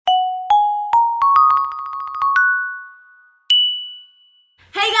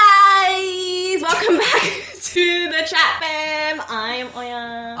the chat, fam. I'm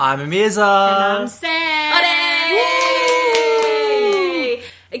Oya. I'm Amirza. And I'm Sam. Yay!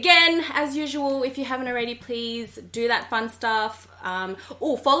 Again, as usual, if you haven't already, please do that fun stuff.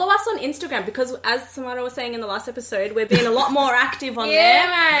 Follow us on Instagram because, as Samara was saying in the last episode, we're being a lot more active on there.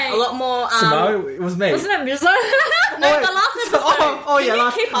 Mate. A lot more. Samo, it was me. Wasn't it Mirza? No, the last episode.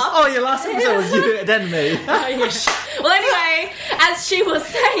 Keep up? Last episode was you, then me. Well, anyway, as she was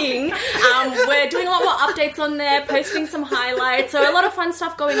saying, we're doing a lot more updates on there, posting some highlights. So a lot of fun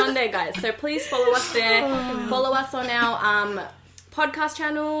stuff going on there, guys. So please follow us there. Follow us on our podcast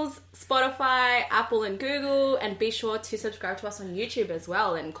channels, Spotify, Apple and Google, and be sure to subscribe to us on YouTube as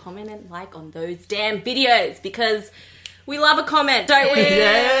well and comment and like on those damn videos because we love a comment, don't we?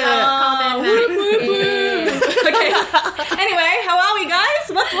 Yeah. Comment, Whoop, whoop, whoop. Okay. Anyway, how are we, guys?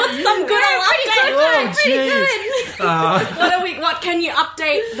 What's some good old update? Pretty good. What can you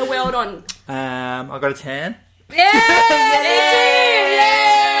update the world on? I got a tan. Yeah.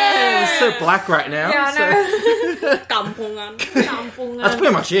 It's so black right now. Yeah, I know. Kampungan. That's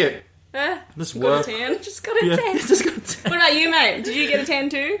pretty much it. Just Got work. a tan? Just got a tan. Just got a tan. What about you, mate? Did you get a tan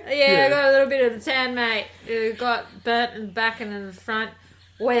too? Yeah, I got a little bit of the tan, mate. It got burnt in the back and in the front.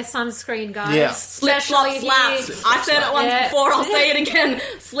 Wear sunscreen, guys. Yeah. Slip, slop, Especially slap. here. I said it once before, I'll say it again.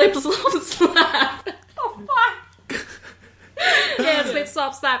 Slip, slop, slap. Oh, fuck. Yeah, slip,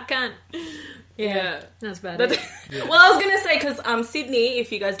 slop, slap, cunt. Yeah. That's bad. Well, I was going to say, because Sydney,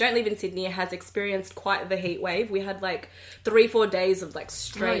 if you guys don't live in Sydney, has experienced quite the heat wave. We had like 3-4 days of like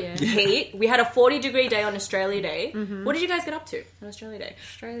straight heat. We had a 40-degree day on Australia Day. Mm-hmm. What did you guys get up to on Australia Day?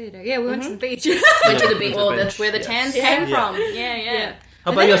 Australia Day. Yeah, we went to the beach. Went to the beach. Well, Went to the that's where the beach, tans yes. came from. Yeah.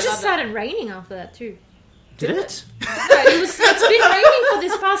 How And about then it yours? just started raining after that too. Did it? It's been raining for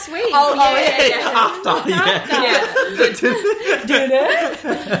this past week. After,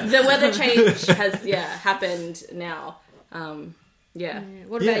 The weather change has happened now.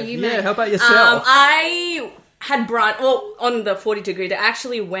 What about you, mate? Yeah, how about yourself? I had brunch. Well, on the 40-degree day, I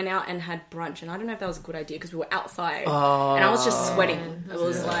actually went out and had brunch, and I don't know if that was a good idea because we were outside, and I was just sweating. It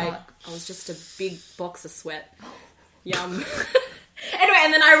was like I was just a big box of sweat. Yum. Anyway,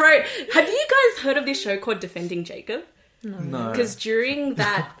 and then I wrote, have you guys heard of this show called Defending Jacob? No. Because during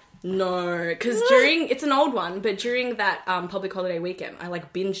that... it's an old one, but during that public holiday weekend, I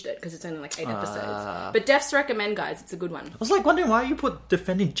like binged it because it's only like 8 episodes. But Def's recommend, guys, it's a good one. I was like wondering why you put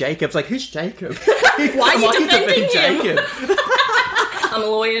defending Jacob. It's like, who's Jacob? Why are you defending him? Jacob? I'm a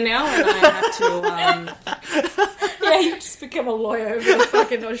lawyer now, and I have to... Yeah, you just become a lawyer over the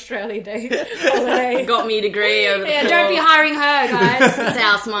fucking Australia Day holiday. got me a degree over the Yeah, floor. don't be hiring her, guys. That's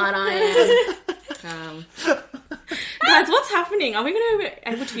how smart I am. Guys, what's happening? Are we going to be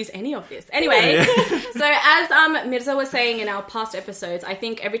able to use any of this? Anyway, so as Mirza was saying in our past episodes, I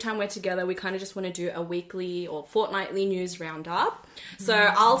think every time we're together, we kind of just want to do a weekly or fortnightly news roundup. So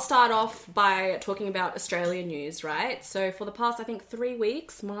I'll start off by talking about Australian news, right? So for the past, I think, 3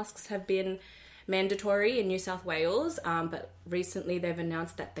 weeks, masks have been mandatory in New South Wales, but recently they've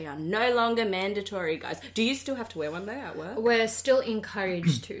announced that they are no longer mandatory, guys. Do you still have to wear one though at work? We're still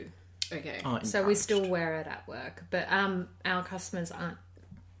encouraged to. Okay. So we still wear it at work. But our customers aren't,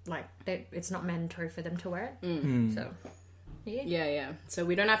 like, it's not mandatory for them to wear it. So, Yeah. So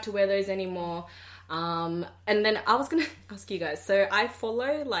we don't have to wear those anymore. And then I was going to ask you guys, so I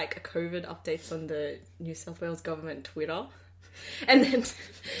follow like COVID updates on the New South Wales government Twitter. And then,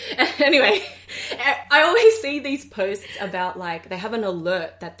 anyway, I always see these posts about, like, they have an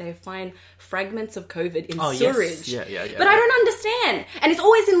alert that they find fragments of COVID in sewage. Yes. Yeah. But I don't understand. And it's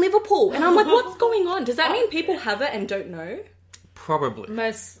always in Liverpool. And I'm like, what's going on? Does that mean people have it and don't know? Probably.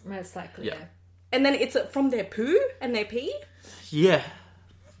 most likely, yeah. And then it's from their poo and their pee? Yeah.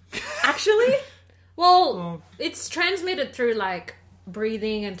 Actually? Well, it's transmitted through, like,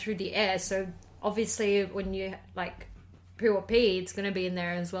 breathing and through the air. So, obviously, when you, like, poo or pee, it's going to be in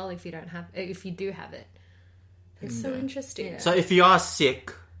there as well if you do have it. It's so interesting. Yeah. So if you are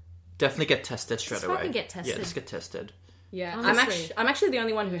sick, definitely get tested straight away. fucking get tested. Yeah, just get tested. Yeah, Honestly. I'm actually the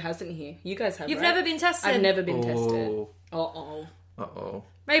only one who hasn't here. You guys have, You've right? never been tested? I've never been tested. Oh. Uh-oh. Uh-oh.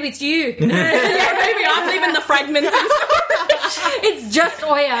 Maybe it's you. Yeah, maybe I'm leaving the fragments. It's just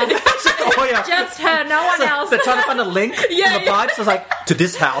Oya. Oh, yeah. Just her, no one else. They're trying to find a link in the pipes. It's like, to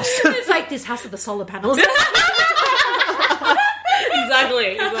this house. It's like this house with the solar panels.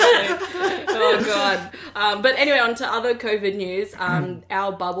 Exactly. Oh, God. But anyway, on to other COVID news.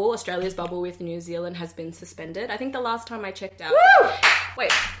 Our bubble, Australia's bubble with New Zealand, has been suspended. I think the last time I checked out... Woo!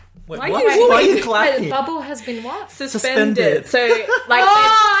 Wait, Wait, why what? are you Why are you Wait, clapping? the bubble has been what? suspended? So, like...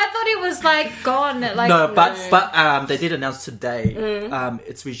 I thought it was like gone. Like No, but they did announce today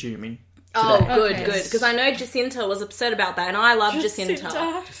it's resuming. Oh, today. good, Okay. good. Because I know Jacinta was upset about that, and I love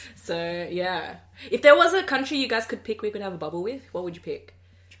Jacinta. So, yeah. If there was a country you guys could pick we could have a bubble with, what would you pick?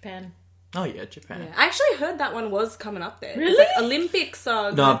 Japan. Oh yeah, Japan. I actually heard that one was coming up there. Really? It's like Olympics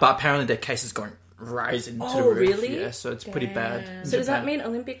are... No, but apparently their case is going rising to the roof. Really? Yeah, so it's pretty bad. in So does that Japan. mean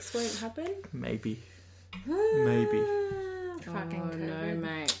Olympics won't happen? Maybe. Maybe. Fucking Oh, no, COVID.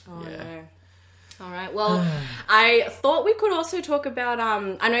 mate. Oh, Yeah. no. All right. Well, I thought we could also talk about.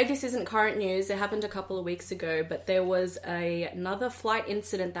 I know this isn't current news. It happened a couple of weeks ago, but there was another flight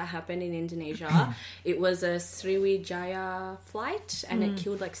incident that happened in Indonesia. It was a Sriwijaya flight, and it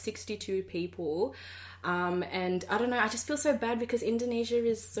killed like 62 people. And I don't know. I just feel so bad because Indonesia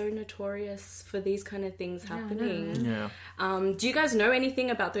is so notorious for these kind of things happening. Yeah. Do you guys know anything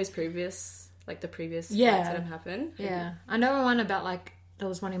about those previous, like the previous Yeah. flights that have happened? Yeah, I know one about like there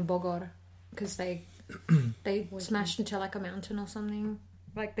was one in Bogor because they smashed into like a mountain or something.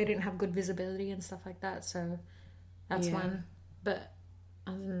 Like they didn't have good visibility and stuff like that. So that's Yeah. one. But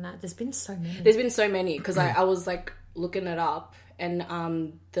other than that, there's been so many. There's been so many because I was like looking it up, and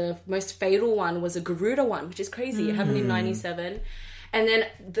the most fatal one was a Garuda one, which is crazy. It happened in 97. And then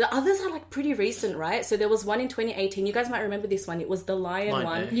the others are like pretty recent, right? So there was one in 2018. You guys might remember this one. It was the lion Lion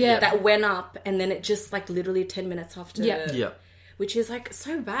one Air. Yeah. that went up, and then it just like literally 10 minutes after. Yeah. Yeah. Which is like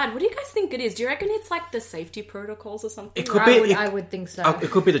so bad. What do you guys think it is? Do you reckon it's like the safety protocols or something? It could I be. would, It, I would think so. it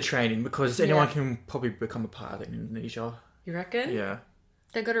could be the training because anyone Yeah. can probably become a pilot in Indonesia. You reckon? Yeah.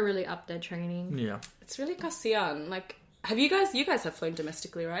 They got to really up their training. Yeah. It's really kasian. Like, have you guys have flown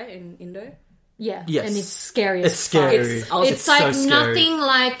domestically, right? In Indo? Yeah. Yes. And it's scary It's as fuck. scary. It's so like scary. nothing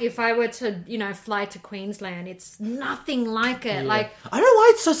like if I were to, fly to Queensland. It's nothing like it. Yeah. like I don't know why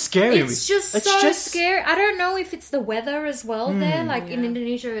it's so scary. it's just so scary. I don't know if it's the weather as well there. Like in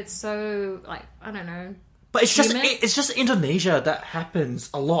Indonesia, it's so like I don't know. But it's just humid. it's just Indonesia that happens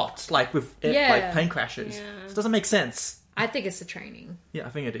a lot, like with Yeah. like plane crashes. It doesn't make sense. I think it's the training. Yeah, I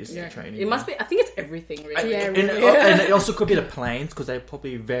think it is the training. It must be. I think it's everything, really. Yeah, and it also could be the planes because they're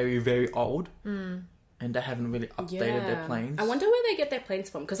probably very very old and they haven't really updated their planes. I wonder where they get their planes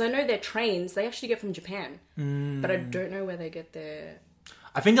from because I know their trains they actually get from Japan, but I don't know where they get their.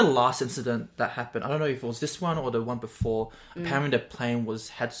 I think the last incident that happened, I don't know if it was this one or the one before. Apparently, the plane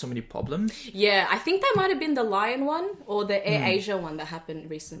had so many problems. Yeah, I think that might have been the Lion one or the Air Asia one that happened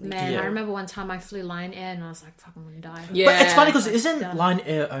recently. Man, Yeah. I remember one time I flew Lion Air and I was like, "Fuck, I'm gonna die." Yeah, But it's funny because isn't Lion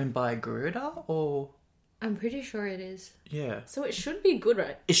Air owned by Garuda or I'm pretty sure it is. yeah? so it should be good,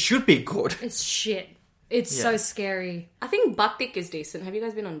 right? It should be good. It's shit. It's so scary. I think Batik is decent. Have you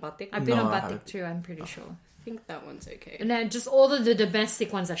guys been on Batik? I've been No, on I Batik haven't. too. I'm pretty sure. I think that one's okay. And then just all of the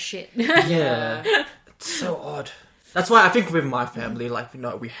domestic ones are shit. Yeah, it's so odd. That's why I think with my family, like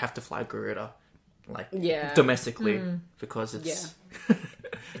we have to fly Garuda, like domestically because it's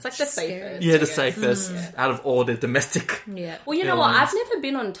It's like the scary. safest. the I guess. safest out of all the domestic. Yeah. Well, you know what? airlines. I've never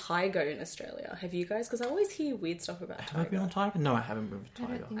been on Tiger in Australia. Have you guys? Because I always hear weird stuff about Have I been Tiger. on Tiger? No, I haven't been I on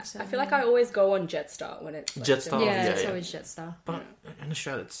Tiger. don't think so. I feel like I always go on Jetstar when it's like, Jetstar? yeah, it's yeah. always Jetstar. But in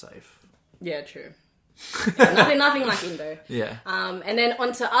Australia, it's safe. Yeah, true. Yeah, nothing like Indo. Yeah. And then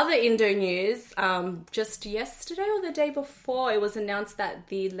on to other Indo news. Just yesterday or the day before, it was announced that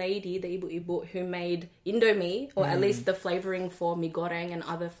the lady, the Ibu who made Indomie, or at least the flavouring for mie goreng and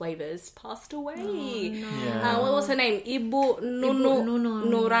other flavours, passed away. Yeah. What was her name? Ibu Nunu.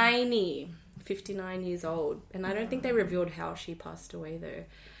 Nuraini, 59 years old. And I don't think they revealed how she passed away though.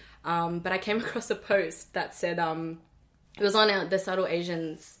 But I came across a post that said, it was on the Subtle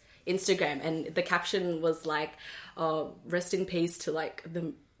Asians Instagram, and the caption was like, rest in peace to like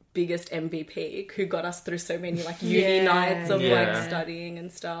the biggest MVP who got us through so many like uni nights of Yeah. like studying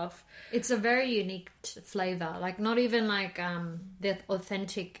and stuff. It's a very unique flavor. Like not even like the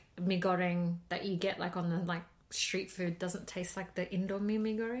authentic mie goreng that you get like on the like street food doesn't taste like the Indomie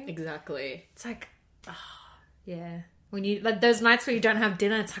mie goreng. Exactly. It's like, yeah. When you like those nights where you don't have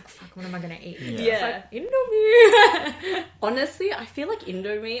dinner, it's like, fuck, what am I gonna eat? Yeah. It's like Indomie. Honestly, I feel like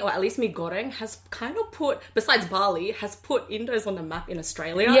Indomie, or at least mie goreng, has kind of put, besides Bali, has put Indos on the map in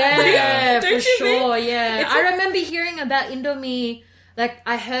Australia. Yeah, Don't for you think? sure. Yeah, It's I remember hearing about Indomie. Like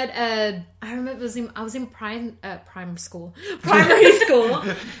I heard, I remember I was in primary school,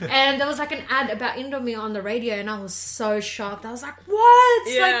 and there was like an ad about Indomie on the radio, and I was so shocked. I was like, "What?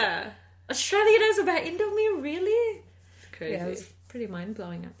 Like Yeah. Australia knows about Indomie, really?" Crazy. Yeah, it was pretty mind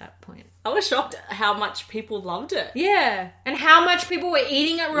blowing at that point. I was shocked at how much people loved it. Yeah, and how much people were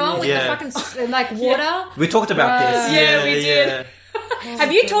eating it wrong with the Yeah. fucking like water. We talked about this. Yeah, we did. Yeah.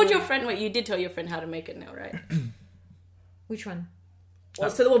 Have you told your friend, you did tell your friend how to make it now, right? Which one? Well,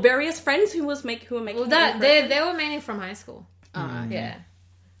 so there were various friends who were making Well, it that incorrect. they were mainly from high school. Yeah.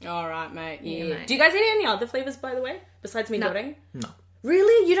 All right, mate. Yeah. Yeah, mate. Do you guys eat any other flavors, by the way, besides mee goreng? No.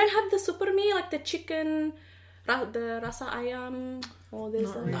 Really? You don't have the super mee, like the chicken, the rasa ayam, or this?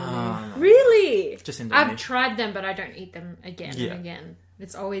 No. Really? Just in I've tried them, but I don't eat them again Yeah. and again.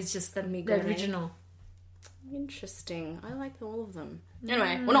 It's always just the goreng. original. Interesting. I like all of them.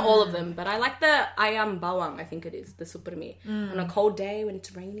 Anyway, well, not all of them, but I like the ayam bawang, I think it is, the super mee. On a cold day when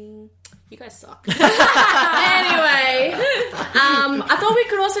it's raining. You guys suck. Anyway, I thought we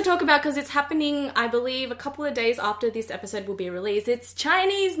could also talk about, because it's happening, I believe, a couple of days after this episode will be released. It's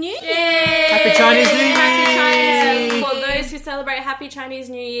Chinese New Year! Happy Chinese New Year! Happy Chinese Year! For those who celebrate Happy Chinese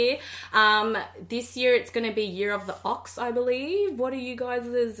New Year. This year it's going to be Year of the Ox, I believe. What are you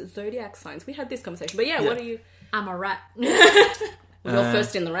guys' zodiac signs? We had this conversation, but yeah. What are you? I'm a rat. You're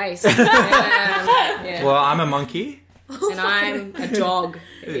first in the race. Yeah. Well, I'm a monkey. And I'm a dog.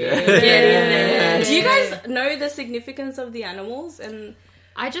 Yeah. Do you guys know the significance of the animals? And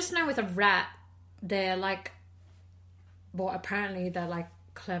I just know with a rat, they're like, well, apparently they're like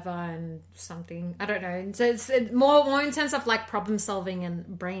clever and something. I don't know. So it's more in terms of like problem solving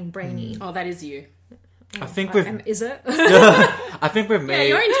and brainy. oh, that is you. I think with Is it? I think with me, Yeah,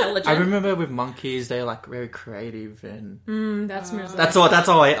 you're intelligent. I remember with monkeys, they're like very creative and That's Mirza. that's all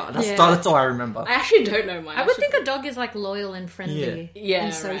I remember. I actually don't know mine. I would think a dog is like loyal and friendly. Yeah, and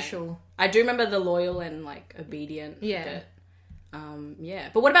right. social. I do remember the loyal and like obedient. Yeah. But, yeah.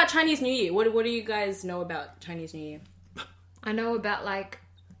 But what about Chinese New Year? What do you guys know about Chinese New Year? I know about like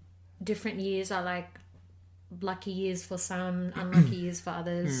different years are like lucky years for some, unlucky years for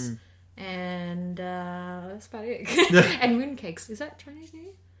others. And that's about it. And mooncakes. Is that Chinese New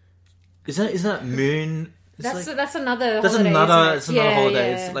Year? Is that moon? That's another That's holiday. another. Isn't It's it? another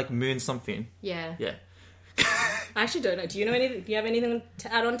holiday. Yeah. It's like moon something. Yeah. Yeah, I actually don't know. Do you know anything? Do you have anything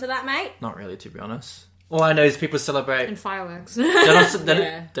to add on to that, mate? not really, to be honest. All I know is people celebrate. And fireworks.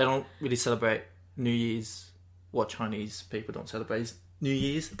 They don't really celebrate New Year's. What Chinese people don't celebrate New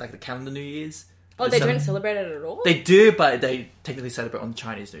Year's, like the calendar New Year's. Oh, they don't celebrate it at all? They do, but they technically celebrate on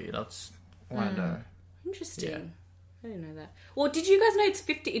Chinese New Year. That's all I know. Interesting. Yeah. I didn't know that. Well, did you guys know it's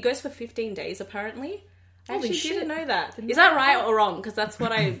 50? It goes for 15 days, apparently. I Holy actually shit. didn't know that. Is that right or wrong? Because that's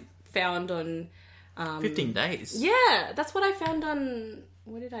what I found on... 15 days. Yeah, that's what I found on...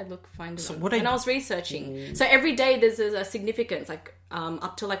 Where did I find it? So on? what When I was researching. So every day there's a significance, like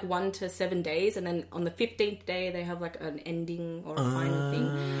up to like 1 to 7 days, and then on the 15th day they have like an ending or a final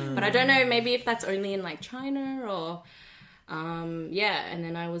thing. But I don't know, maybe if that's only in like China or yeah. And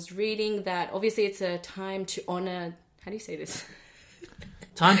then I was reading that obviously it's a time to honor. How do you say this?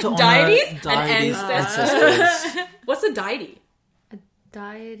 Time to honor Deities and ancestors. What's a deity?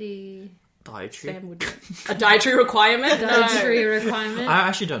 Dietary. Dietary. Sam would know. A dietary requirement. Dietary requirement. I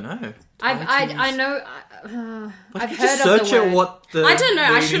actually don't know. I know. I've Just heard of search the it. word. What the? I don't know.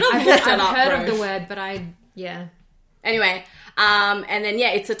 I should have looked it I've up. heard bro. of the word, but yeah. Anyway, and then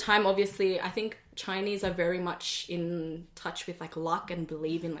yeah, it's a time. Obviously, I think Chinese are very much in touch with like luck and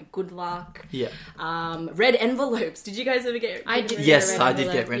believe in like good luck. Yeah. Red envelopes. Did you guys ever get? I did. Yes, red I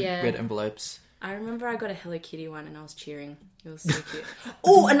did get envelope, yeah. red envelopes. I remember I got a Hello Kitty one and I was cheering. It was so cute.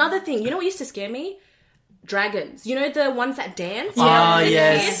 Oh, another thing. You know what used to scare me? Dragons. You know the ones that dance? Ah, as a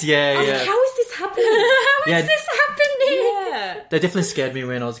yes, kid? yeah, I was yeah. like, how is this happening? Yeah. Is this happening? Yeah. They definitely scared me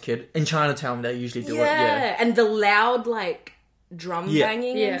when I was a kid. In Chinatown, they usually do it. Yeah. And the loud like drum Yeah.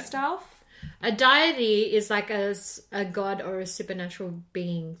 banging Yeah. and stuff. A deity is like a god or a supernatural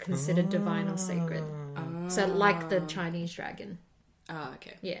being considered divine or sacred. So like the Chinese dragon. Oh,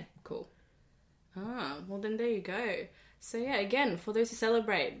 okay. Yeah. Cool. Ah, well then there you go. So yeah, again, for those who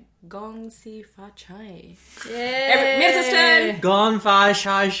celebrate, Gong Si Fa Chai. Yeah. Medicine! Gone fi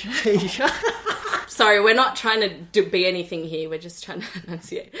shy shy. Sorry, we're not trying to be anything here. We're just trying to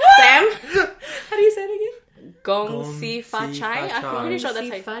enunciate. Sam, how do you say it again? Gong Si Fa Si Chai. Fa I'm pretty sure that's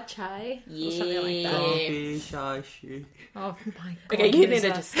Si how. fa chai. Yeah. Or something like that. Gone fi shy shy. Oh my god. Okay, you need to Mirza.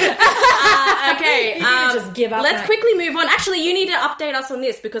 just. Okay, just give up let's now. quickly move on. Actually, you need to update us on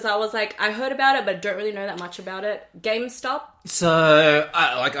this because I was like, I heard about it, but don't really know that much about it. GameStop. So,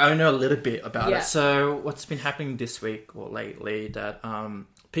 I know a little bit about Yeah. it. So, what's been happening this week or lately that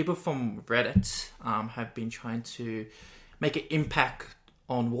people from Reddit have been trying to make an impact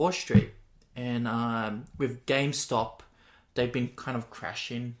on Wall Street. And with GameStop, they've been kind of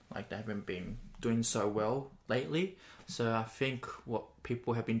crashing. Like, they haven't been doing so well lately. So, I think what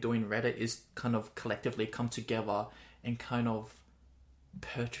people have been doing Reddit is kind of collectively come together and kind of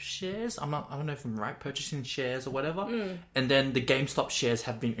purchase shares. I don't know if I'm right, purchasing shares or whatever. And then the GameStop shares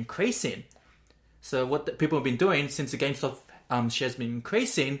have been increasing. So what the people have been doing since the GameStop shares been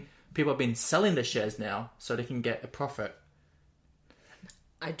increasing, people have been selling the shares now so they can get a profit.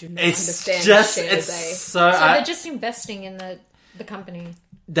 I do not It's understand just shares, so So they're just investing in the company.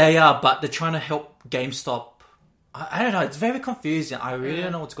 they are, but they're trying to help GameStop. I don't know. It's very confusing. I really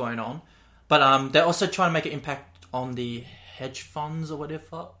don't know what's going on. But they're also trying to make an impact on the hedge funds or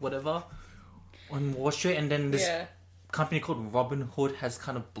whatever on Wall Street. And then this company called Robinhood has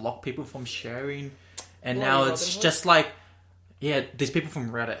kind of blocked people from sharing. And now it's just like, these people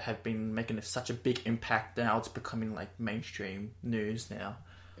from Reddit have been making such a big impact. Now it's becoming like mainstream news now.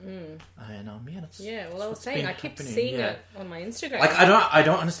 And that's well, I was saying, I keep seeing it on my Instagram. Like I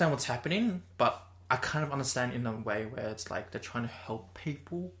don't understand what's happening, but I kind of understand in a way where it's like they're trying to help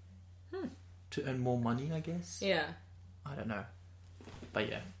people to earn more money, I guess. Yeah. I don't know. But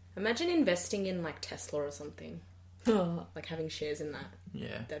yeah. Imagine investing in like Tesla or something. Like having shares in that.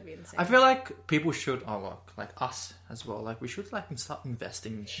 Yeah. That'd be insane. I feel like people should, like us as well, like we should like start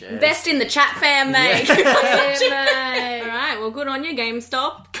investing in shares. Invest in the chat fam, mate. Mate. Alright, well good on you,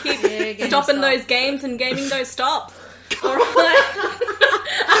 GameStop. Keep GameStop. stopping those games and gaming those stops. Alright.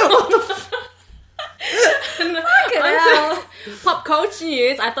 Pop culture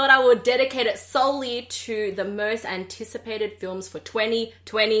news, I thought I would dedicate it solely to the most anticipated films for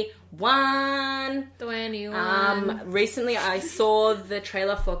 2021. 21. Recently I saw the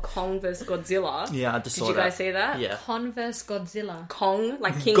trailer for Kong vs. Godzilla. Yeah, I just saw Did you guys see that? Yeah. Converse Godzilla. Kong,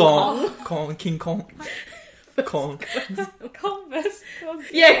 like King Kong. King Kong. Kong. Converse Godzilla.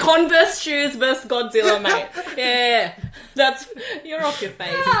 Yeah, Converse shoes versus Godzilla, mate. Yeah, you're off your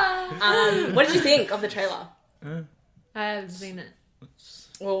face. What did you think of the trailer? I haven't seen it.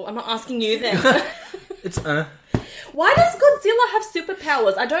 Well, I'm not asking you then. It's Why does Godzilla have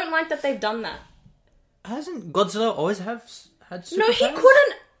superpowers? I don't like that they've done that. hasn't Godzilla always had superpowers? No, he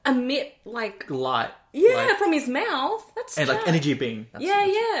couldn't emit like light. from his mouth. That's And like strange. energy beam.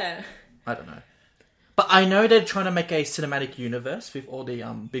 Yeah. I don't know. But I know they're trying to make a cinematic universe with all the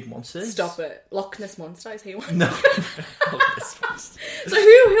big monsters. Stop it. Loch Ness Monster is he one? No. So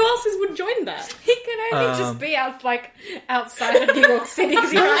who else would join that? He can only just be outside of New York City because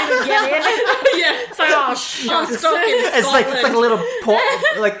he's trying to get in. Yeah. It's like, oh, shit. I'm stuck in It's like a little port.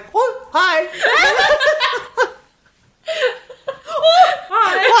 Like, oh, hi.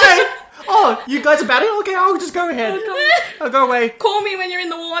 Hi. Oh, you guys are batting? Okay, I'll just go ahead. I'll go away. Call me when you're in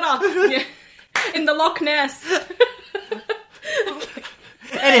the water. Yeah. In the Loch Ness.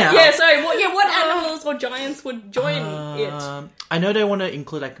 Anyhow. Yeah, so what animals or giants would join it? I know they want to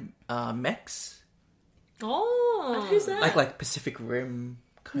include like mechs. Oh. Who's that? Like Pacific Rim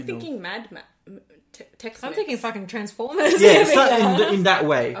kind I'm thinking Mad Tex-Mex. I'm thinking fucking Transformers. Yeah, so in that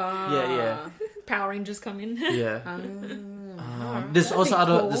way. Yeah. Power Rangers come in. Yeah. There's also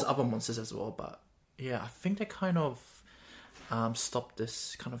cool. there's other monsters as well, but yeah, I think they kind of stopped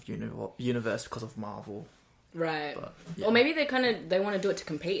this kind of universe because of Marvel. Right. But, yeah. Or maybe they want to do it to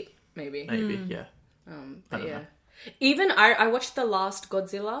compete, maybe. Maybe, yeah. But don't yeah. know. Even I watched the last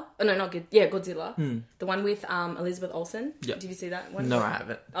Godzilla. Oh, no, not good. Yeah, Godzilla. The one with Elizabeth Olsen. Yeah. Did you see that one? No, I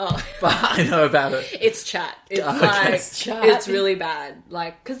haven't. Oh. But I know about it. It's chat. It's Okay. like, It's chat. it's really bad.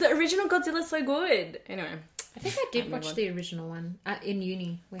 Like, because the original Godzilla's so good. Anyway. I think I did watch the original one in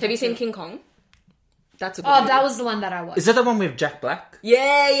uni. Have you seen King Kong? That's a good Oh, movie. that was the one that I watched. Is that the one with Jack Black?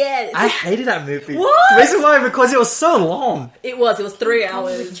 Yeah. I hated that movie. What? The reason why, because it was so long. It was 3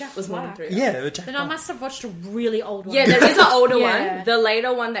 hours. with Jack It was more than Black. 3 hours. Yeah, with Jack Then I Black. must have watched a really old one. Yeah, there is an older Yeah. one. The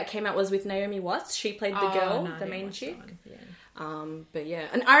later one that came out was with Naomi Watts. She played the girl, no, I the didn't main watch chick. that one. Yeah. But yeah,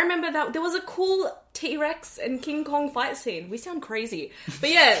 and I remember that there was a cool T-Rex and King Kong fight scene. We sound crazy,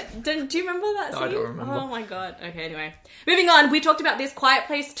 but yeah, do you remember that scene? I don't remember. Oh my god. Okay, anyway, moving on. We talked about this. Quiet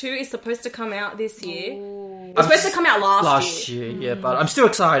Place 2 is supposed to come out this year. It was supposed to come out last year. Yeah, but I'm still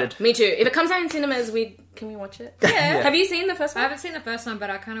excited. Me too. If it comes out in cinemas, can we watch it? Yeah. Have you seen the first I one? haven't seen the first one, but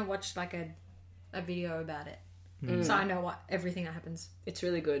I kind of watched like a video about it. So I know everything that happens. It's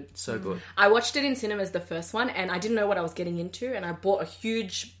really good. So good. I watched it in cinemas, the first one, and I didn't know what I was getting into, and I bought a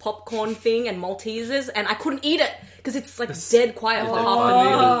huge popcorn thing and Maltesers, and I couldn't eat it because it's like dead quiet for half the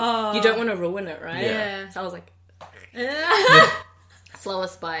movie. You don't want to ruin it, right? Yeah. So I was like,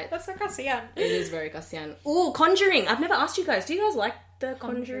 slowest bite. That's like I see it. It is very Cassian. Ooh, Conjuring. I've never asked you guys. Do you guys like the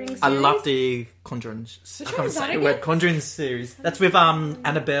Conjuring series? I love the Conjuring. I can't is that say the again? word Conjuring series. That's with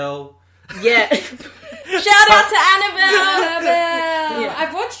Annabelle. Yeah. Shout out to Annabelle! Yeah.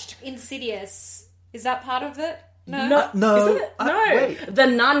 I've watched Insidious. Is that part of it? No. No, Is it? No. wait. The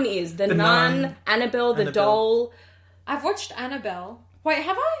Nun is. The Nun, Nun, Annabelle, the Annabelle. doll. I've watched Annabelle. Wait,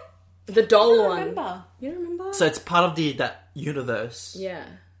 have I? The doll I don't one. remember. You don't remember? So it's part of that universe. Yeah.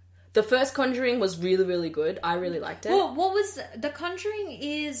 The first Conjuring was really, really good. I really liked it. Well, what was The Conjuring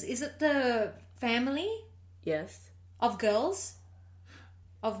is it the family Yes. of girls?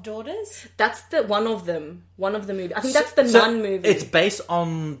 of daughters. That's the one of them. One of the movie. I think that's the Nun movie. It's based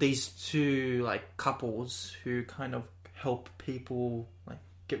on these two like couples who kind of help people like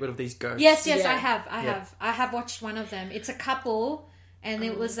get rid of these ghosts. Yes, Yeah. I have watched one of them. It's a couple, and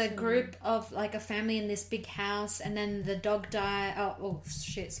it was a group of like a family in this big house, and then the dog died. Oh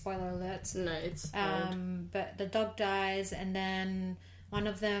shit! Spoiler alerts. No, it's. But the dog dies, and then one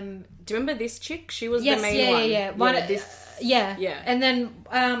of them. Do you remember this chick? She was Yes, the main one. yeah. Yeah. And then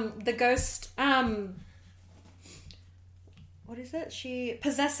the ghost. What is it? She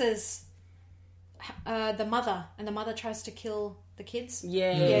possesses the mother, and the mother tries to kill the kids.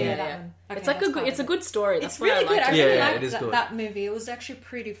 Yeah. That one. Okay, It's like it's a good story. That's It's why really I good. liked I it. really Yeah, liked it is good. that movie. It was actually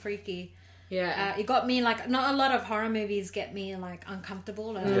pretty freaky. Yeah. It got me like, not a lot of horror movies get me like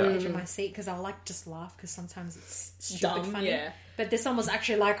uncomfortable at the edge of my seat because I like just laugh because sometimes it's stupid Dumb, funny. yeah. But this one was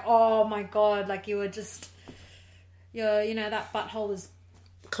actually like, oh my god, like you were just, you know, that butthole was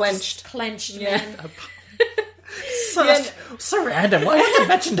Clenched. clenched, Yeah. man. So random. Why would you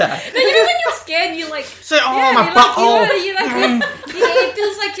mention that? No, you know when you're scared, you like. Say, my You're butthole. like, you know, it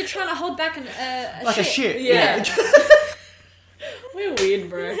feels like you're trying to hold back a Like shit. a shit. Yeah. We're weird,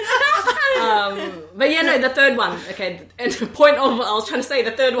 bro. But yeah, no, the third one. Okay, and the point of I was trying to say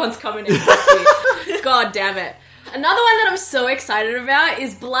the third one's coming in this week. God damn it. Another one that I'm so excited about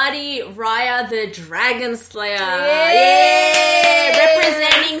is bloody Raya the Dragon Slayer. Yeah!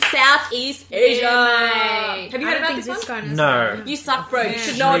 Representing Southeast Asia. Have you heard about this one? No. You suck, bro. You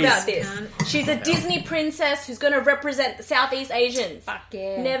should know about this. She's a Disney princess who's going to represent the Southeast Asians. Fuck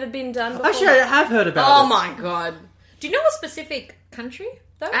yeah. Never been done before. Actually, I have heard about Oh it. my god. Do you know a specific country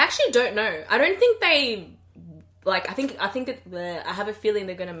though? I actually don't know. I don't think they like. I think that I have a feeling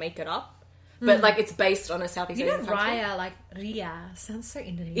they're gonna make it up, but like it's based on a Southeast You know, Asian country. Raya, like Ria, sounds so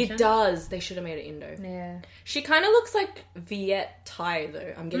Indonesian. It does. They should have made it Indo. Yeah. She kind of looks like Viet Thai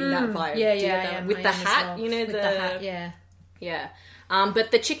though. I'm getting that vibe. Yeah, Do you get that? With I the am as hat, well. you know, With the hat, yeah. yeah. But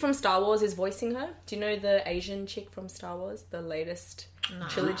the chick from Star Wars is voicing her. Do you know the Asian chick from Star Wars, the latest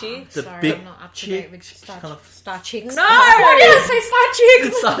trilogy? The Sorry, big I'm not up to chick. date with Star, kind of- Star Chicks. No! Why did I say Star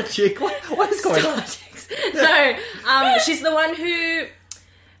Chicks? Star chick. What is going on? No, she's the one who,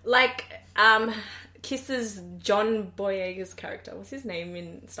 like, kisses John Boyega's character. What's his name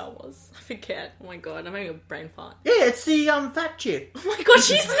in Star Wars? I forget. Oh my god, I'm having a brain fart. Yeah, it's the fat chick. Oh my god,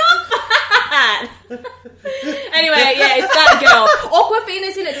 she's not fat! Anyway, yeah, it's that girl.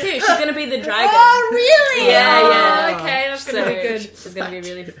 Awkwafina's in it too. She's gonna be the dragon. Oh, really? Yeah. Okay, that's gonna be good. She's gonna be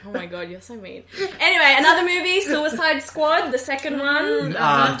really... Oh my god, you're so mean. Anyway, another movie, Suicide Squad, the second one.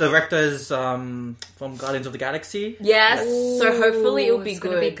 Directors from Guardians of the Galaxy. Yes, so hopefully it'll be it's good.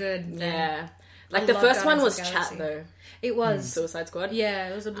 gonna be good. Yeah. Like I the love first one Guardians was of the chat Galaxy. though. It was. Suicide Squad. Yeah,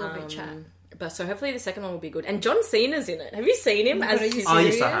 it was a little bit chat. But so hopefully the second one will be good. And John Cena's in it. Have you seen him? God, are you Oh,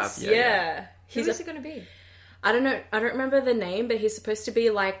 yes, I serious? have. Yeah. Who is it going to be? I don't know. I don't remember the name, but he's supposed to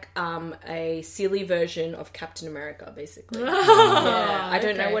be like a silly version of Captain America, basically. Yeah. I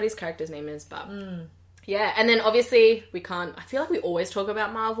don't know okay. what his character's name is, but yeah. And then obviously we can't. I feel like we always talk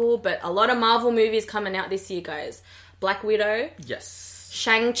about Marvel, but a lot of Marvel movies coming out this year, guys. Black Widow, Yes.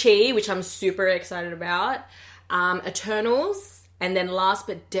 Shang-Chi, which I'm super excited about, Eternals, and then last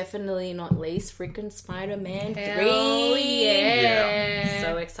but definitely not least, freaking Spider-Man 3. Hell yeah.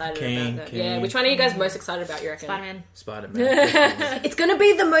 So excited King, about that. King. Yeah, which one are you guys most excited about, you reckon? Spider-Man. Spider-Man. It's going to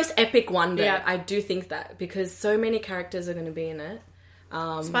be the most epic one, though. Yeah. I do think that, because so many characters are going to be in it.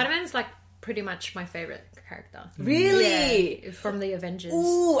 Spider-Man's like pretty much my favorite character. Really? Yeah, from the Avengers.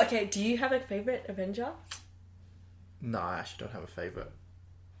 Ooh, okay. Do you have a favorite Avenger? No, I actually don't have a favourite.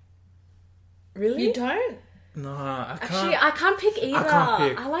 Really? You don't? No, I can't. Actually, I can't pick either. I can't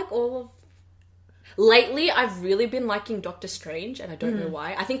pick. I like all of... Lately, I've really been liking Doctor Strange, and I don't know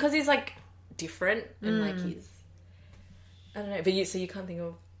why. I think because he's, like, different, and, like, he's... I don't know, but so you can't think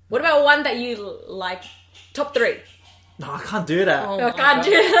of... What about one that you like? Top 3. No, I can't do that. Oh I my can't God.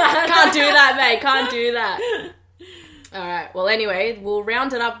 do that. Can't do that, mate. Can't do that. All right. Well, anyway, we'll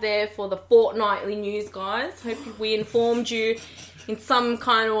round it up there for the fortnightly news, guys. Hope we informed you in some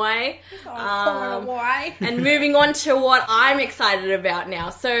kind of way. Why? And moving on to what I'm excited about now.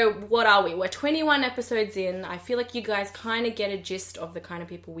 So, what are we? We're 21 episodes in. I feel like you guys kind of get a gist of the kind of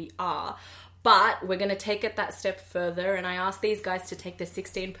people we are. But we're going to take it that step further, and I asked these guys to take the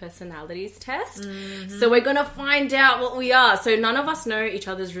 16 personalities test. So we're going to find out what we are. So none of us know each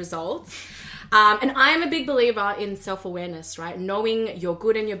other's results. And I am a big believer in self-awareness, right? Knowing your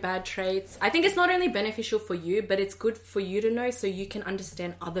good and your bad traits. I think it's not only beneficial for you, but it's good for you to know so you can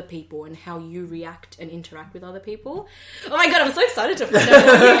understand other people and how you react and interact with other people. Oh my God, I'm so excited to find out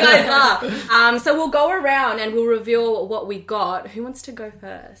what you guys are. So we'll go around and we'll reveal what we got. Who wants to go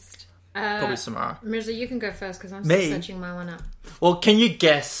first? Probably Samara. Mirza, you can go first because I'm still searching my one up. Well, can you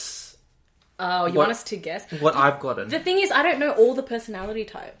guess? Oh, you want us to guess? What I've gotten. The thing is, I don't know all the personality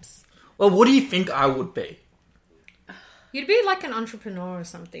types. Well, what do you think I would be? You'd be like an entrepreneur or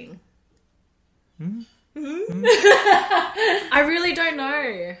something. I really don't know.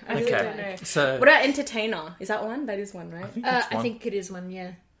 I really don't know. So, what about entertainer? Is that one? That is one, right? I think it is one,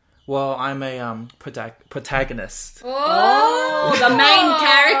 yeah. Well, I'm a protagonist. Oh, the main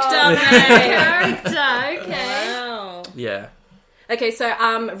character. Okay. Wow. Yeah. Okay, so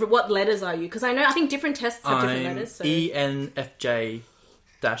what letters are you? Because I think different tests have different letters. So. ENFJ-T.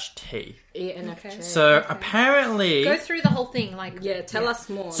 ENFJ. So apparently, Go through the whole thing, like tell us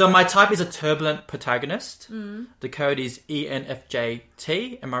more. So my type is a turbulent protagonist. The code is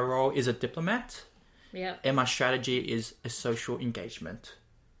ENFJT, and my role is a diplomat. Yeah. And my strategy is a social engagement.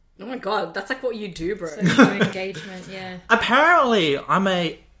 Oh my God, that's like what you do, bro. Social engagement, yeah. Apparently, I'm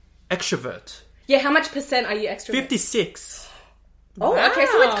a extrovert. Yeah, how much percent are you extrovert? 56. Oh, Wow. okay,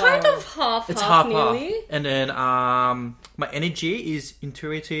 so it's kind of half. It's half. Nearly. And then my energy is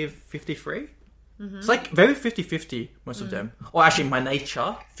intuitive 53. It's like very 50-50, most of them. Or actually, my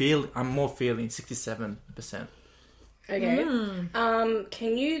nature, I'm more feeling 67%. Okay.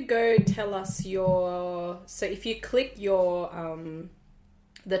 Can you go tell us your... So if you click your...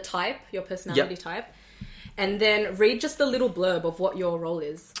 the type, your personality type, and then read just the little blurb of what your role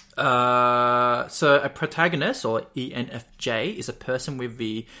is. So a protagonist, or ENFJ, is a person with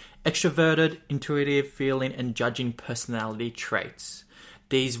the extroverted, intuitive, feeling, and judging personality traits.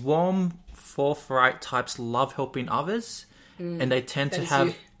 These warm, forthright types love helping others, and they tend to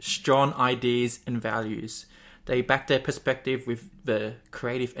have strong ideas and values. They back their perspective with the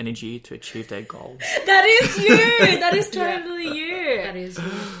creative energy to achieve their goals. That is you! That is totally you! That is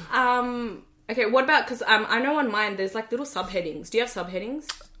you. Okay, what about... Because I know on mine there's like little subheadings. Do you have subheadings?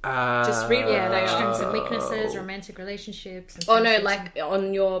 Just read what Yeah, they like are. strengths and weaknesses, romantic relationships. And Oh no, friendships. like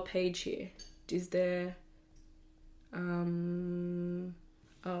on your page here. Is there...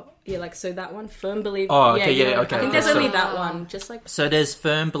 Oh, yeah, like, so that one, firm believer. Oh, okay, yeah, okay. I think there's only that one, just like... So there's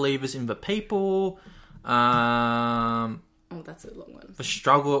firm believers in the people. Oh, that's a long one. The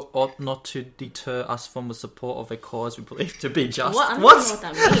struggle ought not to deter us from the support of a cause we believe to be just. What? I don't know what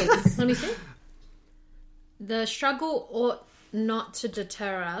that means. Let me see. The struggle ought not to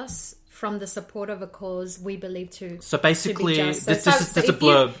deter us from the support of a cause we believe to. So basically, to be just. this is if a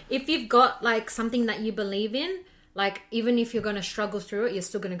blurb. If you've got like something that you believe in, like even if you're going to struggle through it, you're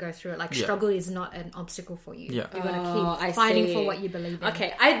still going to go through it. Like struggle is not an obstacle for you. Yeah. You're going to keep fighting for what you believe in.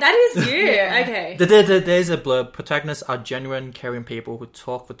 Okay, that is you. Okay. There's a blurb. Protagonists are genuine, caring people who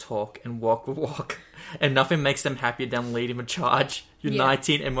talk the talk and walk the walk. And nothing makes them happier than leading the charge,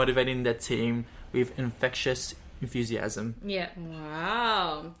 uniting and motivating their team with infectious enthusiasm. Yeah.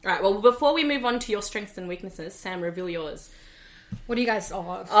 Wow. All right, well, before we move on to your strengths and weaknesses, Sam, reveal yours. What do you guys...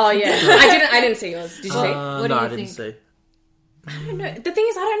 Oh, yeah. I didn't see yours. Did you see? What do no, you I didn't think? see. I don't know. The thing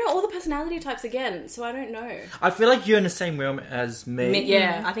is, I don't know all the personality types again, so I don't know. I feel like you're in the same realm as me.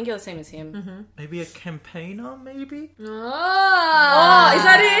 Yeah, I think you're the same as him. Mm-hmm. Maybe a campaigner, maybe? Oh, is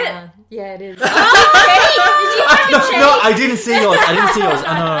that it? Yeah, it is. No, I didn't see yours.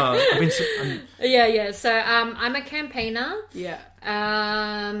 No. Yeah. So I'm a campaigner. Yeah.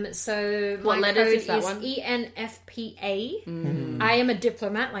 So What my letters code is that one? ENFPA. I am a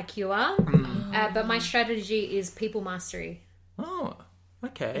diplomat like you are, but my strategy is people mastery. Oh,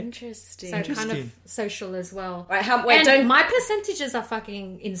 okay. Interesting. So kind of social as well. Right, my percentages are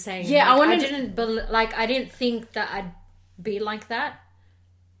fucking insane. Yeah, I didn't think that I'd be like that,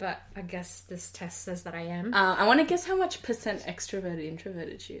 but I guess this test says that I am. I want to guess how much percent extroverted,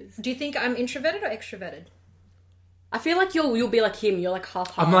 introverted she is. Do you think I'm introverted or extroverted? I feel like you'll be like him. You're like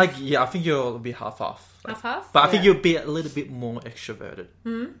half. I'm like, I think you'll be half. Half? But I think you'll be a little bit more extroverted.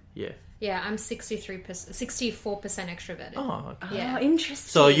 Yeah. Yeah, I'm 64% extroverted. Oh, okay. Yeah. Oh, interesting.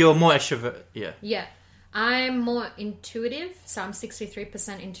 So you're more extroverted. Yeah. Yeah. I'm more intuitive, so I'm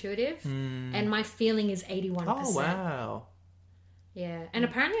 63% intuitive, and my feeling is 81%. Oh, wow. Yeah, and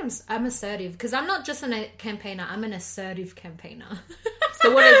apparently I'm assertive, because I'm not just a campaigner, I'm an assertive campaigner.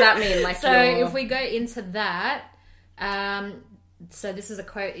 So what does that mean? Like, so if we go into that, so this is a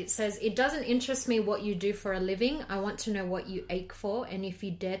quote. It says, "It doesn't interest me what you do for a living. I want to know what you ache for, and if you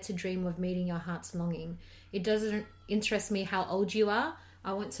dare to dream of meeting your heart's longing. It doesn't interest me how old you are.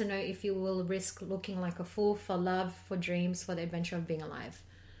 I want to know if you will risk looking like a fool for love, for dreams, for the adventure of being alive.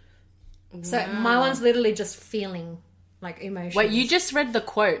 Wow. So my one's literally just feeling like emotions. Wait, you just read the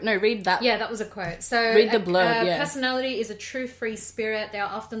quote. No, read that. Yeah, that was a quote. So read the blurb, yeah. Personality is a true free spirit. They are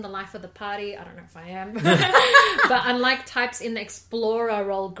often the life of the party. I don't know if I am. But unlike types in the explorer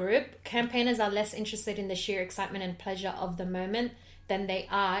role group, campaigners are less interested in the sheer excitement and pleasure of the moment than they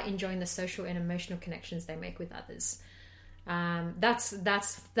are enjoying the social and emotional connections they make with others.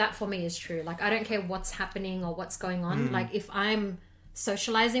 That for me is true. Like, I don't care what's happening or what's going on. Like, if I'm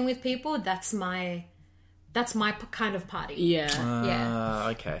socializing with people, that's my kind of party. Yeah.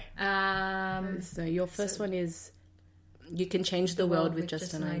 Okay. So your first one is you can change the world with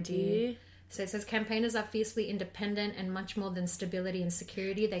just an idea. So it says campaigners are fiercely independent and much more than stability and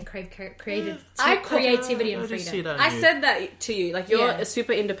security. They crave creativity and freedom. I said that to you. Like, you're a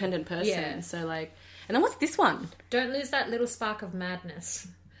super independent person. Yeah. So, like... And then what's this one? Don't lose that little spark of madness.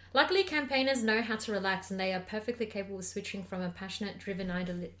 Luckily, campaigners know how to relax, and they are perfectly capable of switching from a passionate, driven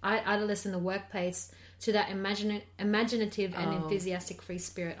idlest in the workplace to that imaginative and enthusiastic free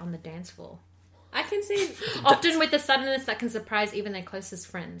spirit on the dance floor. I can see often with the suddenness that can surprise even their closest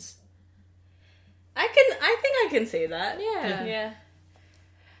friends. I think I can see that. Yeah.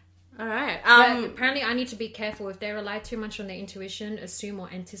 All right. Apparently, I need to be careful. If they rely too much on their intuition, assume or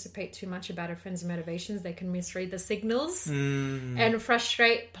anticipate too much about a friend's motivations, they can misread the signals and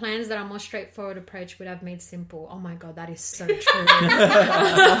frustrate plans that are more straightforward approach would have made simple. Oh my God, that is so true.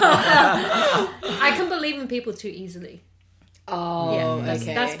 I can believe in people too easily. Oh, yeah,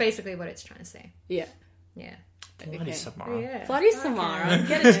 okay. That's basically what it's trying to say. Yeah. Bloody Samara. Yeah. Bloody Samara.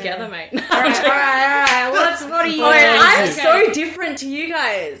 Get it together, mate. All right. What are you? I'm so different to you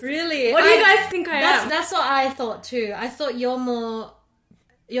guys. Really? What do you guys think I am? That's what I thought too. I thought you're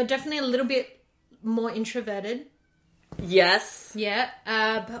definitely a little bit more introverted. Yes. Yeah.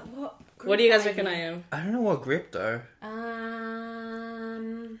 But what do you guys reckon I am? I don't know what grip though.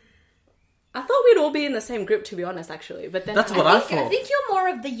 I thought we'd all be in the same group, to be honest, actually. But then that's what I thought. I think you're more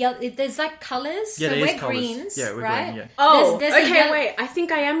of the yellow. There's like colours. Yeah, so there we're is colours. greens. Yeah, we're right? green. Yeah. Oh, there's okay. Wait, I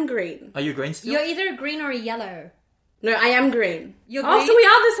think I am green. Are you green still? You're either a green or a yellow. No, I am green. You're green? green? So we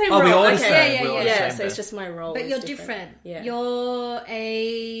are the same role. We all the okay. same. Yeah. So it's just my role. But you're different. Yeah. You're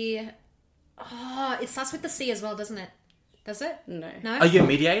a. Oh, it starts with the C as well, doesn't it? Does it? No. Are you a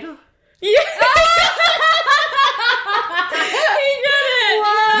mediator? Yeah. He got it.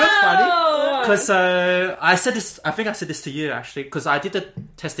 Wow. That's funny. Because I said this. I think I said this to you actually. Because I did the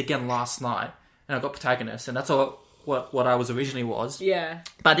test again last night, and I got protagonist, and that's all what I was originally was. Yeah.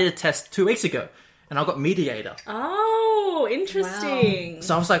 But I did a test 2 weeks ago, and I got mediator. Oh, interesting. Wow.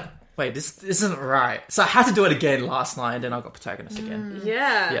 So I was like, wait, this isn't right. So I had to do it again last night, and then I got protagonist again.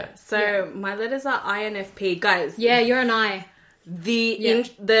 Yeah. So my letters are INFP, guys. Yeah, you're an I. The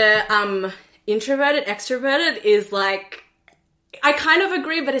introverted extroverted is like. I kind of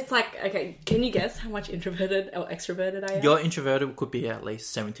agree, but it's like, okay, can you guess how much introverted or extroverted I am? Your introverted could be at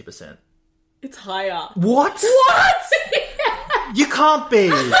least 70%. It's higher. What? What? You can't be.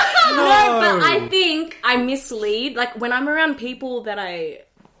 No, but I think I mislead. Like, when I'm around people that I'm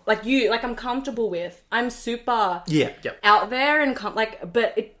comfortable with, I'm super out there and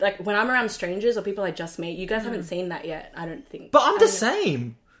but when I'm around strangers or people I just meet, you guys haven't seen that yet, I don't think. But I'm the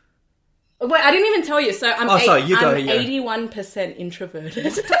same. Wait, I didn't even tell you. So I'm 81% introverted.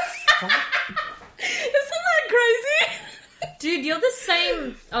 Isn't that crazy? Dude, you're the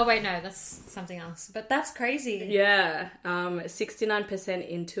same. Oh, wait, no, that's something else. But that's crazy. Yeah. 69%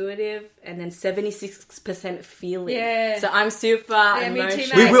 intuitive and then 76% feeling. Yeah. So I'm super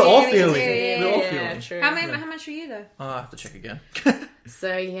emotional. We're all feeling. We're all feeling. True. How much are you, though? Oh, I have to check again.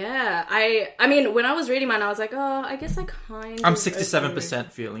 So, yeah. I mean, when I was reading mine, I was like, oh, I guess I kind of... I'm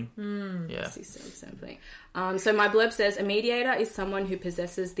 67% feeling. Yeah. 67% feeling. So my blurb says, a mediator is someone who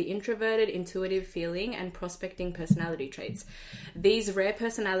possesses the introverted, intuitive feeling and prospecting personality traits. These rare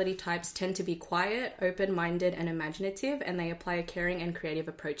personality types tend to be quiet, open-minded and imaginative, and they apply a caring and creative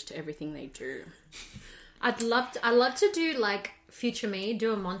approach to everything they do. I'd love to do, like, future me,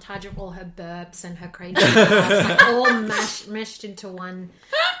 do a montage of all her burps and her crazy thoughts, like, all meshed into one,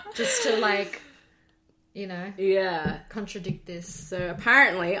 just to, like, you know, contradict this. So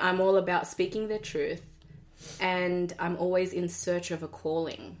apparently I'm all about speaking the truth, and I'm always in search of a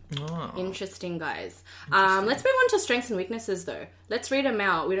calling. Oh. Interesting, guys. Let's move on to strengths and weaknesses, though. Let's read them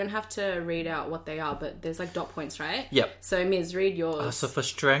out. We don't have to read out what they are, but there's like dot points, right? Yep. So, Ms., read yours. So for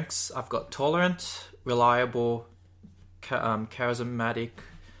strengths, I've got tolerant, reliable, charismatic,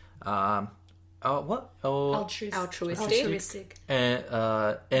 altruistic,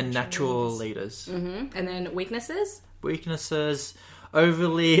 and natural leaders. Mm-hmm. And then weaknesses? Weaknesses,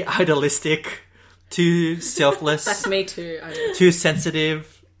 overly idealistic, too selfless. That's me too. Too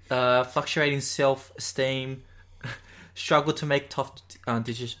sensitive, fluctuating self-esteem, struggle to make tough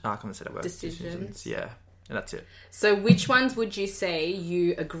decisions. I can't say that word. Decisions. Yeah, and that's it. So which ones would you say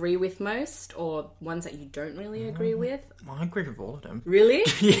you agree with most, or ones that you don't really agree with? I agree with all of them. Really?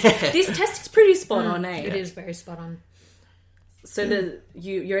 Yeah. This test is pretty spot on, eh? It is very spot on. So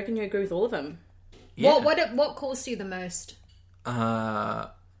you reckon you agree with all of them? Yeah. What calls to you the most?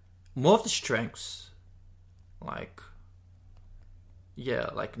 More of the strengths, like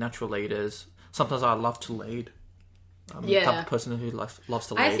natural leaders. Sometimes I love to lead. I'm the type of person who loves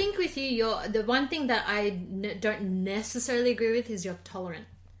to lead. I think with you, the one thing that I don't necessarily agree with is you're tolerant.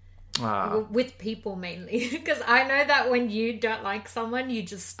 With people mainly, because I know that when you don't like someone, you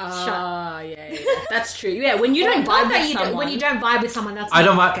just shut. Yeah, that's true. Yeah, when you don't vibe with someone, when you don't vibe with someone, that's I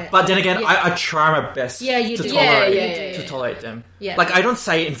don't like mind, but then again, I try my best. Yeah, you to do. tolerate to tolerate them. Yeah, like I don't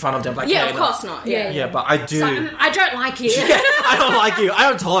say it in front of them. Like, yeah, hey, of course not. Yeah, but I do. So, I don't like you. I don't like you. I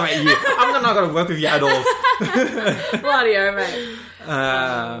don't tolerate you. I'm not going to work with you at all. Bloody oh,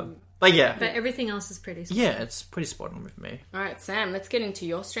 mate. But yeah. But everything else is pretty spot on. Yeah, it's pretty spot on with me. Alright, Sam, let's get into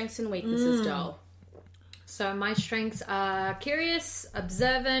your strengths and weaknesses, doll. So my strengths are curious,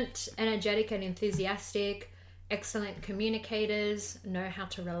 observant, energetic and enthusiastic, excellent communicators, know how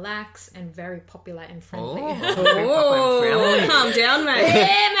to relax, and very popular and friendly. Oh, calm down, mate.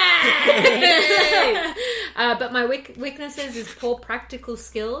 Yeah, mate! But my weaknesses is poor practical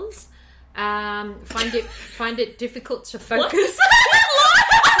skills. Find it difficult to focus.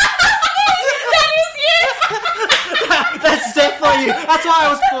 That's definitely you. That's why I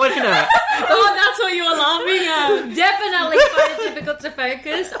was pointing at. Oh, that's what you were laughing at. Definitely find it difficult to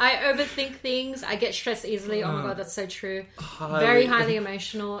focus. I overthink things. I get stressed easily. Oh my god, that's so true. Very highly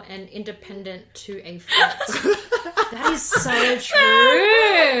emotional and independent to a fault. That is so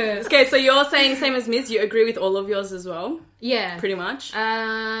true. Okay, so you're saying same as Miz. You agree with all of yours as well? Yeah, pretty much.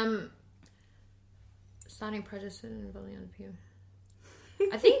 Starting projects and involving other people.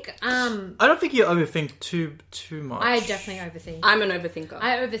 I think I don't think you overthink too much. I definitely overthink. I'm an overthinker.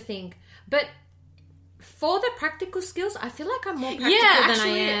 I overthink. But for the practical skills, I feel like I'm more practical than I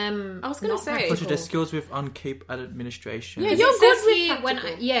am. I was going to say. But your skills with upkeep and administration. Yeah, you're good with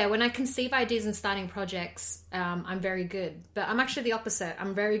practical. When I conceive ideas and starting projects, I'm very good. But I'm actually the opposite.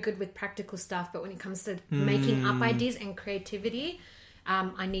 I'm very good with practical stuff, but when it comes to making up ideas and creativity,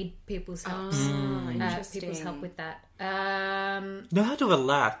 I need people's help. People's help with that. Know how to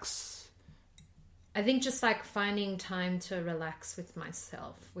relax. I think just like finding time to relax with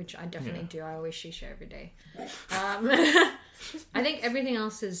myself, which I definitely do. I always shisha every day. I think everything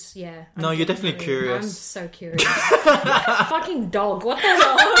else is No, you're definitely curious. I'm so curious. Fucking dog. What the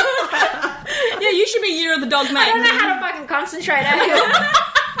hell? Yeah, you should be year of the dog, mate. I don't know how to fucking concentrate.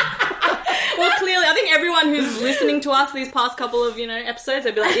 Well, clearly, I think everyone who's listening to us these past couple of, episodes,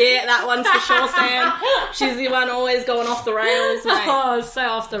 they'd be like, yeah, that one's for sure, Sam. She's the one always going off the rails, mate. Oh, so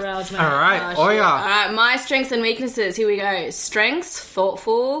off the rails, mate. All right. All right, my strengths and weaknesses. Here we go. Strengths,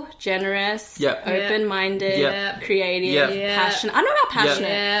 thoughtful, generous, open-minded, creative, passionate. I know about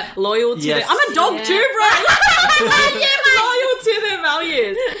passionate. Loyal to their... I'm a dog too, bro. Loyal to their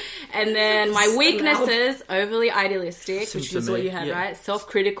values. And then my weaknesses, overly idealistic, which was what you had, right?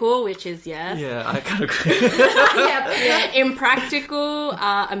 Self-critical, which is yes. Yeah, I kind of agree. Impractical,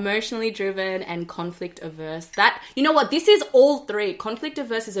 emotionally driven, and conflict averse. That, you know what? This is all three. Conflict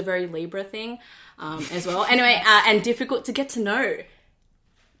averse is a very Libra thing as well. Anyway, and difficult to get to know.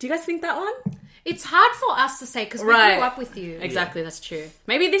 Do you guys think that one? It's hard for us to say because we grew up with you. Exactly, that's true.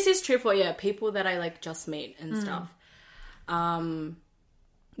 Maybe this is true for people that I just meet and stuff.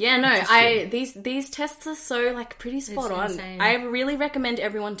 Yeah, no, these tests are so pretty spot on. Insane. I really recommend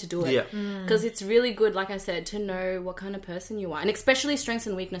everyone to do it. Yeah. Because it's really good, like I said, to know what kind of person you are. And especially strengths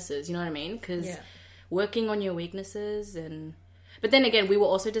and weaknesses, you know what I mean? Because working on your weaknesses and... But then again, we were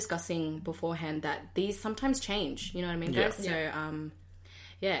also discussing beforehand that these sometimes change, you know what I mean, guys? Yeah. So,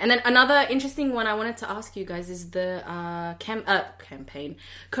 and then another interesting one I wanted to ask you guys is the campaign.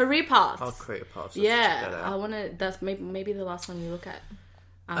 Career paths. Oh, career paths. Yeah, I want to... That's maybe the last one you look at.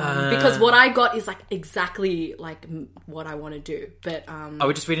 Because what I got is exactly what I want to do. But are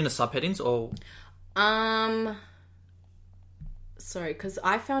we just reading the subheadings or? Sorry, because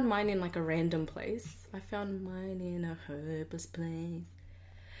I found mine in a random place. I found mine in a hopeless place.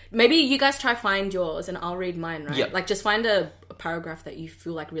 Maybe you guys try find yours and I'll read mine, right? Yep. Just find a paragraph that you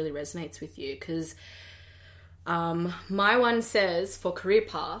feel really resonates with you. Because my one says, for career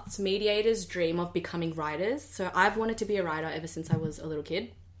paths, mediators dream of becoming writers. So I've wanted to be a writer ever since I was a little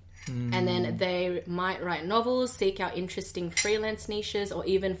kid. And then they might write novels, seek out interesting freelance niches, or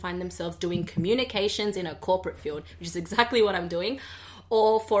even find themselves doing communications in a corporate field, which is exactly what I'm doing,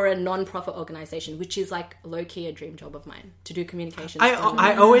 or for a non-profit organization, which is like low-key a dream job of mine, to do communications.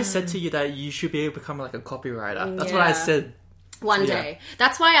 I always said to you that you should be able to become like a copywriter. That's what I said. One day.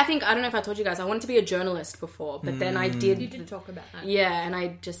 That's why I don't know if I told you guys, I wanted to be a journalist before, but then I did. You did talk about that. Yeah, and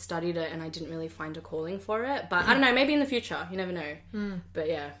I just studied it and I didn't really find a calling for it. But I don't know, maybe in the future. You never know. But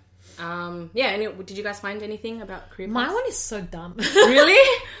yeah. Did you guys find anything about career paths? My one is so dumb.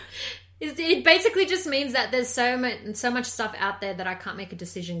 Really? It basically just means that there's so much stuff out there that I can't make a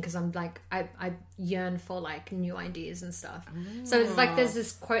decision because I'm like I yearn for like new ideas and stuff. So it's like there's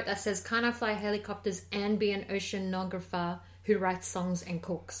this quote that says, "Can't I fly helicopters and be an oceanographer who writes songs and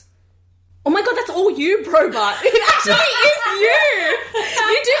cooks?" Oh my god, that's all you, bro, but it actually is you.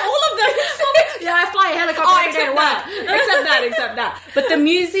 You do all of those. Yeah, I fly a helicopter every day to work. Except that. But the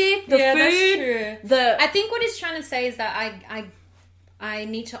music, the food, I think what he's trying to say is that I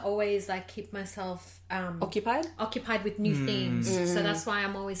need to always like keep myself occupied with new things. So that's why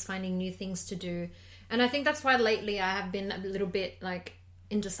I'm always finding new things to do. And I think that's why lately I have been a little bit like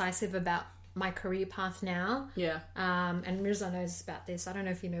indecisive about my career path now. Yeah. And Mirza knows about this. I don't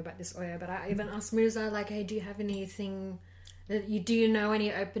know if you know about this, Oya, but I even asked Mirza like, hey, do you have anything do you know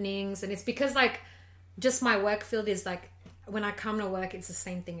any openings? And it's because like just my work field is like when I come to work, it's the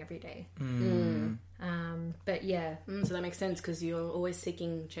same thing every day. But yeah. So that makes sense because you're always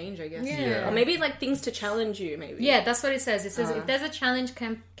seeking change, I guess. Yeah. Or maybe like things to challenge you, maybe. Yeah, that's what it says. It says if there's a challenge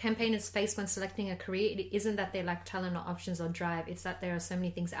campaigners face when selecting a career, it isn't that they lack talent or options or drive. It's that there are so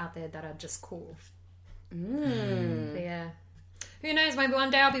many things out there that are just cool. But yeah. Who knows? Maybe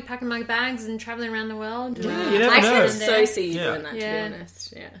one day I'll be packing my bags and traveling around the world. You never I know. can so see you doing that, to be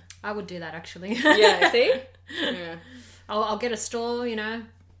honest. Yeah. I would do that, actually. Yeah, see? Yeah. I'll get a store,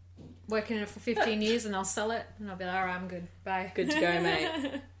 working in it for 15 years, and I'll sell it, and I'll be like, all right, I'm good. Bye. Good to go,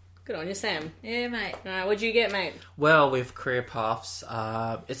 mate. Good on you, Sam. Yeah, mate. All right, what'd you get, mate? Well, with career paths,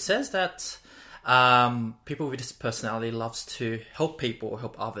 it says that people with this personality loves to help people or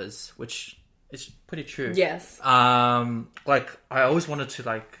help others, which is pretty true. Yes. Like I always wanted to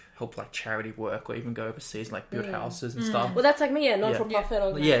like help like charity work or even go overseas and like build houses and stuff. Well, that's like me, non-for-profit.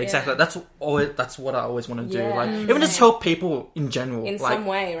 Or Yeah, exactly. That's what I always want to do. Yeah. Like even just help people in general. In like, some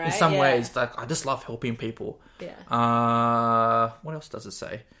way, right? In some Yeah. ways, like I just love helping people. Yeah. What else does it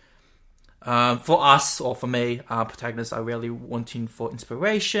say? For us or for me, protagonists are really wanting for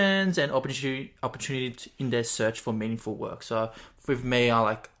inspirations and opportunity in their search for meaningful work. So with me,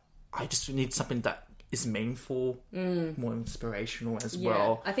 I just need something that is meaningful, more inspirational as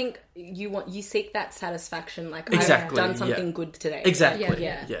well. I think you seek that satisfaction, like Exactly, I've done something good today. Exactly.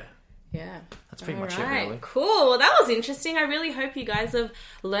 Yeah. That's pretty much All right, it, really. Cool. Well, that was interesting. I really hope you guys have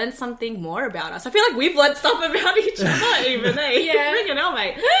learned something more about us. I feel like we've learned stuff about each other, even, eh? Yeah. Freaking hell,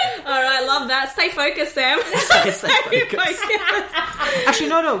 mate. All right, love that. Stay focused, Sam. Stay focused. Actually,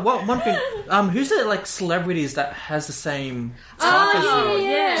 no. One thing. Who's the like celebrities that has the same type as you?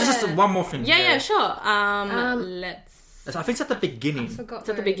 yeah. Just one more thing. Yeah, sure. I think it's at the beginning. It's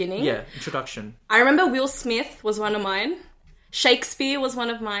at the beginning. Yeah, introduction. I remember Will Smith was one of mine. Shakespeare was one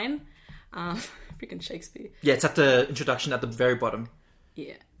of mine. Freaking Shakespeare. Yeah, it's at the introduction at the very bottom.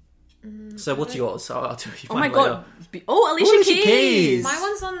 Yeah. So what's yours? I'll tell you. Oh my god. Oh, Alicia Keys. My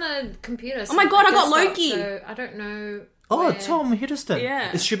one's on the computer. So Oh my god, I got Loki. So I don't know. Oh, Tom Hiddleston.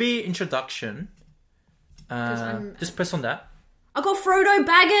 Yeah. It should be introduction. Just press on that. I got Frodo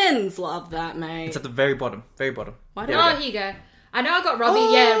Baggins. Love that, mate. It's at the very bottom. Very bottom. Here you go. I know I got Robbie.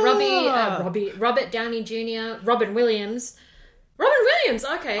 Oh. Yeah, Robert Downey Jr., Robin Williams.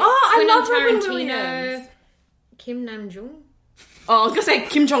 Okay. Oh, I love Quentin Robin Tarantino, Williams. Kim Nam-jung. Oh, I was gonna say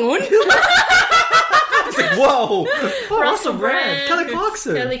Kim Jong-un. It's like, whoa! Russell Brand. Kelly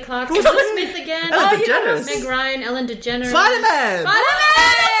Clarkson. Will Smith again. Ellen DeGeneres. Meg Ryan, Ellen DeGeneres. Spider-Man!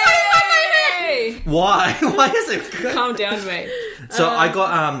 Hey! Why? Why is it? Calm down, mate. So I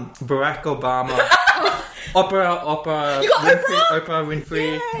got Barack Obama, Oprah You got Oprah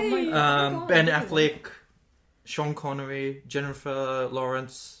Winfrey, Ben Affleck, Sean Connery, Jennifer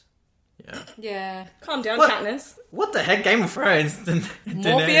Lawrence. Yeah. Calm down, What? Katniss. What the heck? Game of Thrones.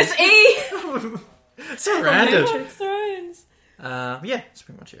 Morpheus E. So random. Thrones. Yeah, that's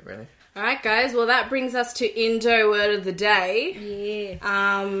pretty much it, really. All right, guys. Well, that brings us to Indo word of the day.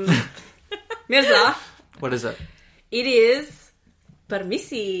 Yeah. Mirza, What is it? it is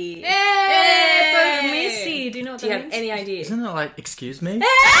permisi. Hey, permisi. Do you know what Do you that have means? any idea? Isn't it like, excuse me?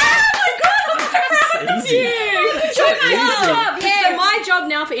 Oh my god! It's easy. Good So my job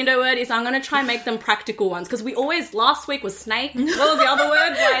now for Indo word is I'm going to try and make them practical ones because we always last week was snake. What was the other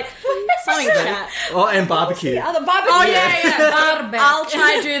word? Like something chat. Oh, and barbecue. Other barbecue. Oh yeah. Barbecue. I'll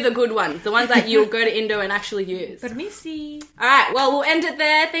try to do the good ones, the ones that you'll go to Indo and actually use. Permisi. All right, well, we'll end it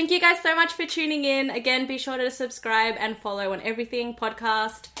there. Thank you guys so much for tuning in. Again, be sure to subscribe and follow on everything,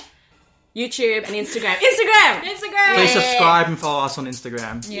 podcast, YouTube, and Instagram. Instagram! Please subscribe and follow us on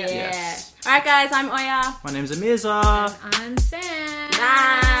Instagram. Yeah. Yes. All right, guys, I'm Oya. My name's Amirza. I'm Sam.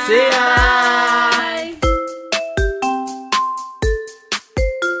 Bye. See ya.